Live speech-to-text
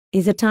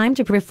Is it time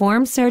to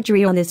perform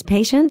surgery on this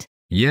patient?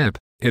 Yep,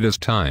 it is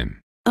time.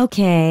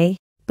 Okay,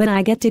 but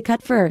I get to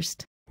cut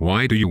first.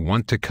 Why do you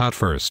want to cut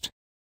first?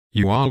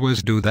 You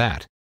always do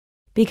that.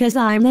 Because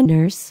I'm the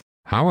nurse.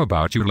 How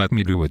about you let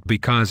me do it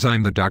because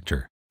I'm the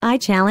doctor? I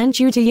challenge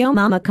you to Yo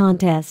Mama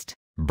contest.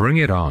 Bring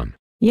it on.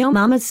 Yo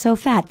Mama's so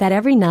fat that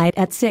every night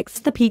at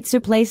 6 the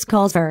pizza place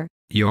calls her.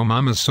 Yo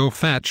Mama's so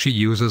fat she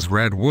uses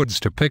redwoods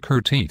to pick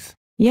her teeth.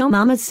 Yo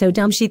Mama's so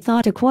dumb she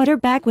thought a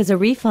quarterback was a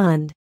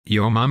refund.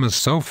 Yo Mama's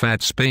so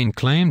fat Spain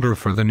claimed her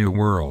for the New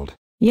World.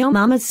 Yo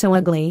Mama's so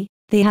ugly,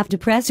 they have to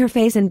press her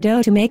face in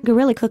dough to make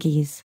gorilla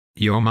cookies.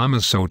 Yo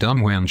Mama's so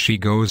dumb when she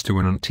goes to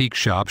an antique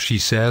shop she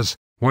says,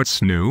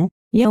 "What's new?"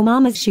 Yo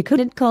Mama's she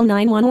couldn't call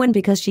 911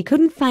 because she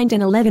couldn't find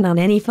an 11 on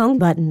any phone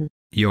button.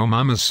 Yo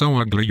Mama's so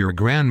ugly your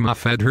grandma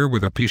fed her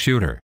with a pea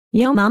shooter.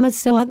 Yo Mama's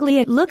so ugly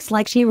it looks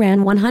like she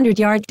ran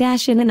 100-yard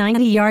dash in a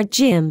 90-yard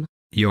gym.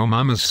 Yo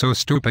Mama's so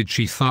stupid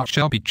she thought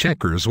Shelby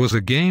Checkers was a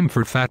game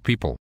for fat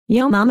people.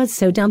 Yo Mama's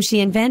so dumb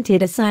she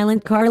invented a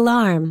silent car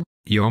alarm.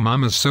 Yo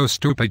Mama's so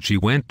stupid she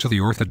went to the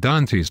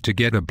orthodontist to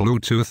get a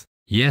Bluetooth.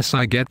 Yes,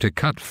 I get to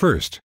cut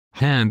first.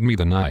 Hand me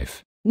the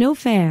knife. No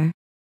fair.